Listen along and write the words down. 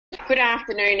Good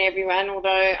afternoon, everyone,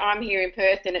 although I'm here in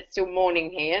Perth and it's still morning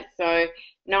here, so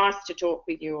nice to talk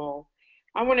with you all.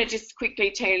 I want to just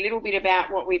quickly tell you a little bit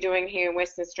about what we're doing here in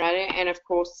Western Australia and, of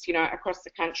course, across the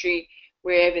country,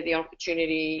 wherever the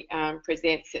opportunity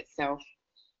presents itself.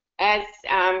 As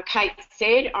Kate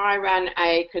said, I run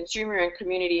a consumer and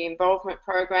community involvement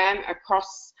program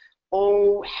across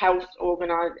all health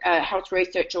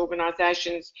research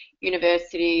organisations,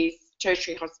 universities,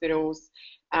 tertiary hospitals,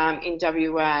 in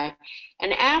WA.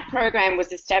 And our program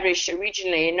was established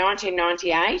originally in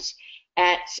 1998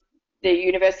 at the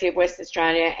University of Western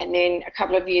Australia, and then a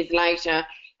couple of years later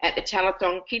at the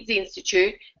Telethon Kids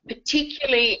Institute,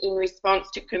 particularly in response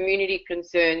to community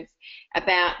concerns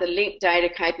about the linked data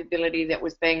capability that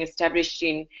was being established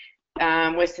in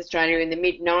Western Australia in the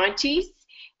mid-90s.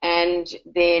 And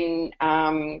then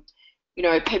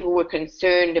people were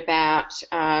concerned about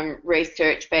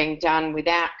research being done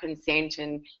without consent,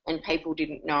 and people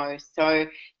didn't know. So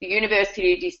the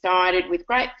university decided, with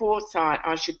great foresight,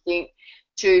 I should think,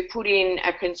 to put in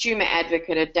a consumer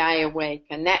advocate a day a week,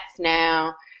 and that's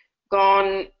now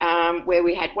gone, where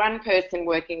we had one person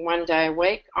working 1 day a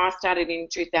week. I started in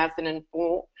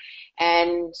 2004,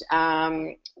 and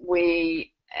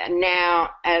we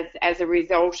now, as a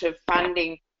result of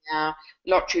funding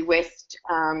Lottery West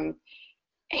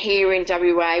here in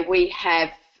WA, we have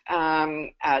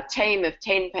a team of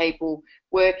 10 people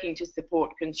working to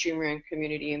support consumer and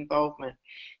community involvement.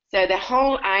 So the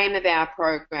whole aim of our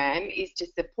program is to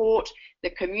support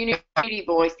the community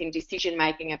voice in decision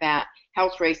making about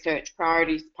health research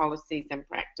priorities, policies and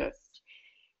practice.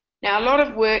 Now, a lot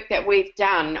of work that we've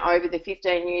done over the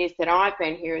 15 years that I've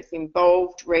been here has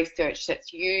involved research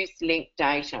that's used linked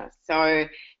data. So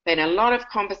been a lot of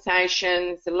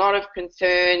conversations, a lot of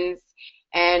concerns,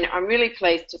 and I'm really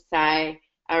pleased to say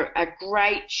a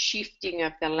great shifting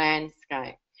of the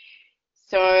landscape.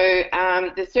 So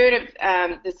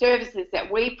the services that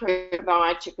we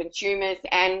provide to consumers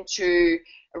and to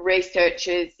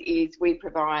researchers is we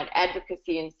provide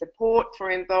advocacy and support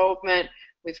for involvement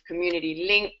with community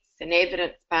links and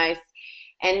evidence base.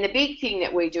 And the big thing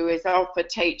that we do is offer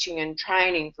teaching and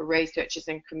training for researchers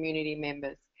and community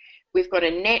members. We've got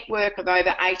a network of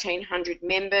over 1,800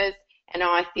 members, and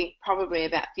I think probably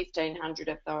about 1,500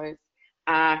 of those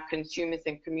are consumers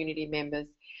and community members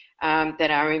that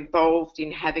are involved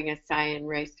in having a say in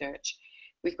research.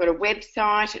 We've got a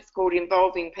website, it's called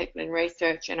Involving People in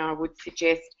Research, and I would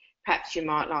suggest perhaps you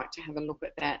might like to have a look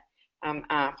at that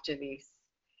after this.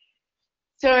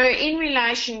 So in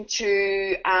relation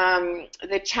to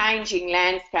the changing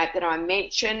landscape that I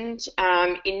mentioned,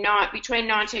 between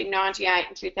 1998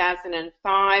 and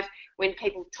 2005, when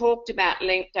people talked about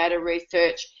linked data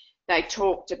research, they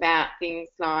talked about things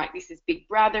like this is Big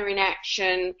Brother in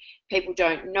action, people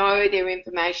don't know their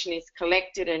information is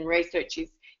collected and research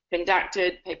is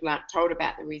conducted, people aren't told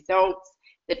about the results,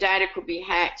 the data could be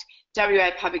hacked, WA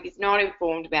public is not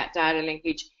informed about data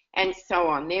linkage, and so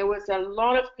on. There was a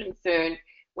lot of concern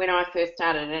when I first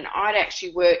started, and I'd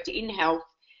actually worked in health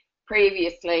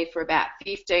previously for about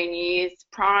 15 years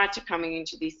prior to coming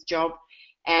into this job,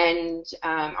 and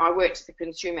I worked as a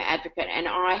consumer advocate, and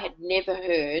I had never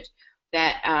heard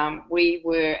that we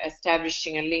were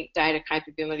establishing a linked data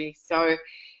capability. So,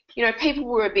 people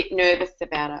were a bit nervous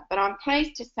about it, but I'm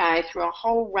pleased to say through a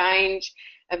whole range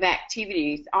of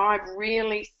activities, I've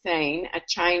really seen a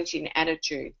change in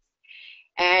attitudes.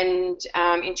 And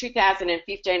in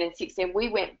 2015 and 16, we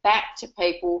went back to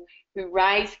people who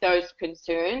raised those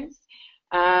concerns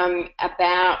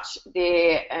about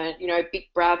their,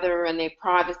 Big Brother and their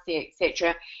privacy,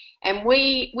 etc. And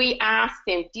we asked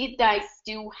them, did they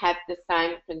still have the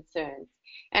same concerns?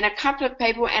 And a couple of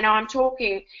people, and I'm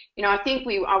talking, I think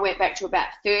I went back to about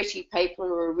 30 people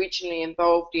who were originally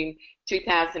involved in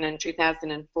 2000 and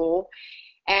 2004.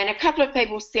 And a couple of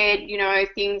people said,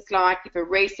 things like if a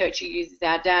researcher uses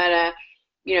our data,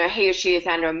 he or she is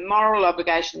under a moral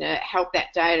obligation to help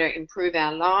that data improve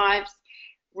our lives.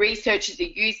 Researchers are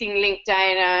using linked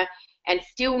data and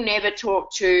still never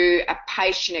talk to a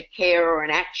patient, a carer, or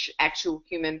an actual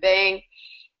human being.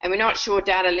 And we're not sure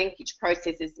data linkage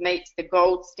processes meet the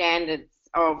gold standards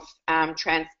of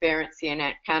transparency and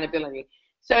accountability.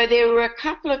 So there were a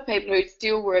couple of people who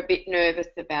still were a bit nervous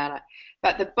about it.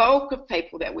 But the bulk of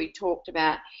people that we talked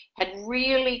about had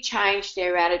really changed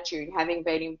their attitude, having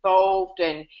been involved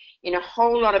in a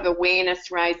whole lot of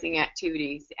awareness-raising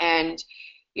activities, and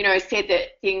said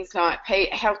that things like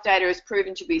health data is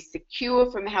proven to be secure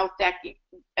from hacking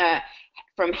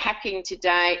to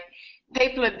date.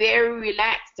 People are very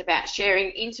relaxed about sharing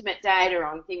intimate data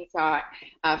on things like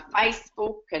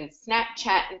Facebook and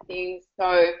Snapchat and things.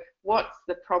 So what's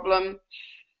the problem?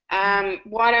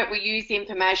 Why don't we use the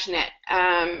information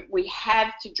that we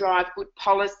have to drive good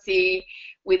policy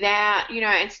without,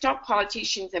 and stop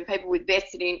politicians and people with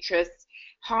vested interests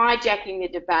hijacking the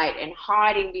debate and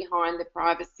hiding behind the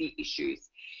privacy issues?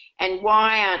 And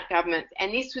why aren't governments,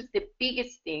 and this was the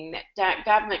biggest thing, that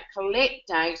government collect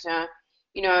data,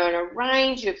 on a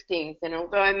range of things, and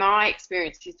although my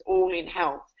experience is all in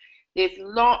health, there's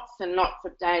lots and lots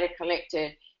of data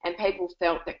collected, and people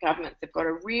felt that governments have got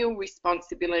a real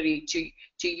responsibility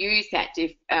to use that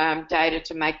data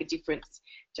to make a difference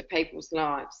to people's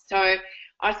lives. So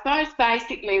I suppose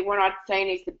basically what I've seen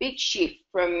is the big shift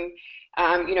from,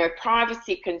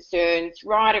 privacy concerns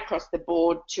right across the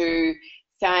board to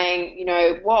saying,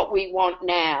 what we want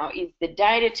now is the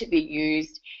data to be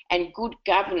used, and good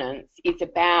governance is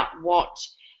about what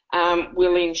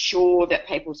will ensure that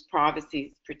people's privacy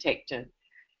is protected.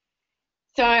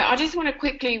 So I just want to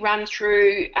quickly run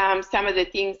through some of the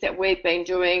things that we've been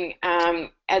doing.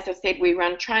 As I said, we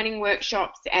run training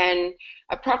workshops, and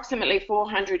approximately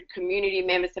 400 community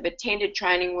members have attended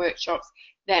training workshops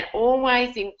that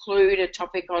always include a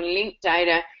topic on linked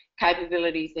data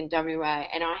capabilities in WA.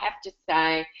 And I have to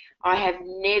say, I have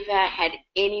never had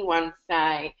anyone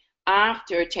say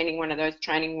after attending one of those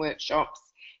training workshops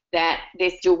that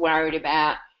they're still worried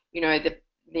about,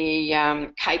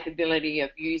 the capability of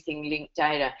using linked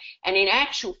data. And in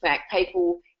actual fact,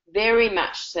 people very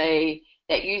much see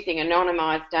that using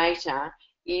anonymised data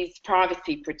is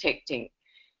privacy protecting.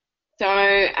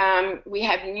 So we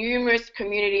have numerous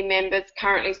community members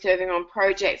currently serving on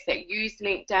projects that use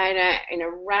linked data in a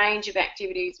range of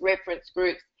activities, reference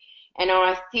groups, and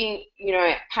I think,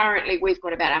 currently we've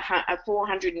got about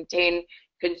 410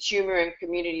 consumer and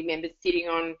community members sitting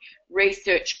on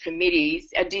research committees,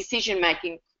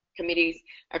 decision-making committees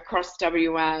across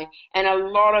WA, and a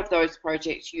lot of those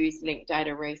projects use linked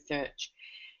data research.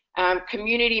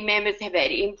 Community members have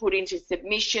had input into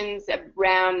submissions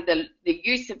around the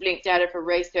use of linked data for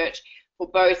research for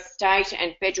both state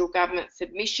and federal government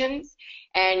submissions,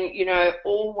 and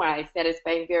always that has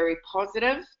been very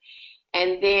positive.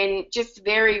 And then just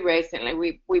very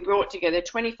recently we brought together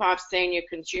 25 senior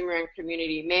consumer and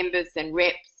community members and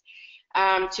reps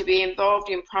to be involved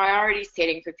in priority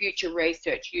setting for future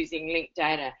research using linked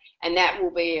data, and that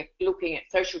will be looking at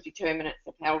social determinants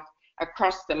of health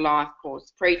across the life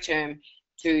course, preterm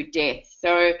to death.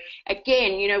 So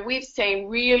again, we've seen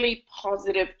really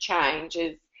positive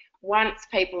changes once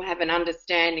people have an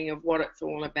understanding of what it's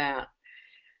all about.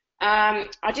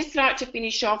 I'd just like to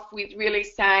finish off with really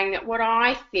saying that what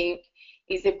I think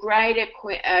is a greater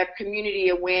community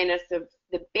awareness of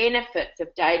the benefits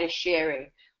of data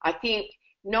sharing. I think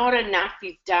not enough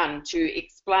is done to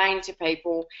explain to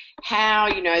people how,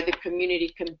 the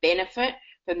community can benefit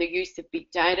from the use of big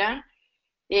data.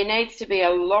 There needs to be a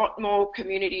lot more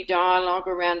community dialogue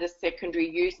around the secondary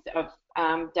use of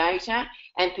data,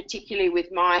 and particularly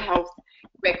with My Health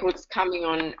records coming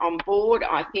on board,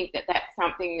 I think that that's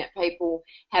something that people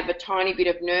have a tiny bit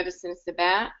of nervousness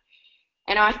about.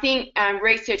 And I think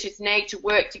researchers need to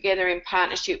work together in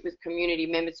partnership with community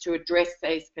members to address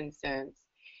these concerns.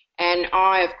 And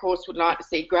I, of course, would like to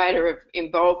see greater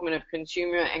involvement of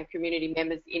consumer and community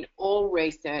members in all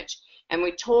research. And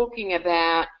we're talking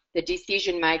about the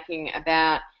decision-making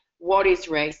about what is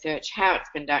research, how it's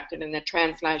conducted, and the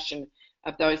translation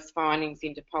of those findings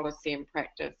into policy and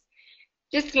practice.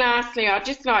 Just lastly, I'd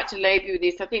just like to leave you with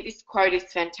this. I think this quote is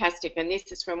fantastic, and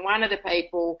this is from one of the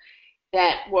people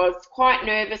that was quite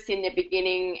nervous in the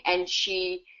beginning, and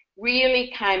she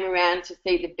really came around to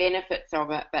see the benefits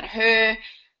of it. But her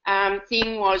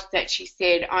thing was that she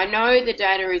said, I know the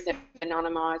data is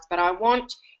anonymised, but I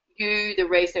want you, the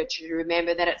researcher, to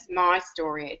remember that it's my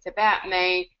story. It's about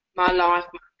me, my life,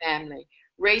 my family.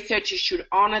 Researchers should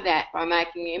honour that by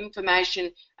making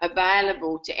information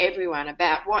available to everyone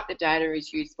about what the data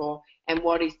is used for and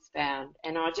what is found.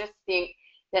 And I just think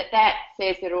that that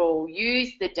says it all.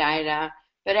 Use the data,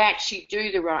 but actually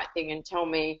do the right thing and tell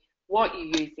me what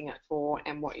you're using it for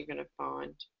and what you're going to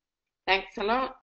find. Thanks a lot.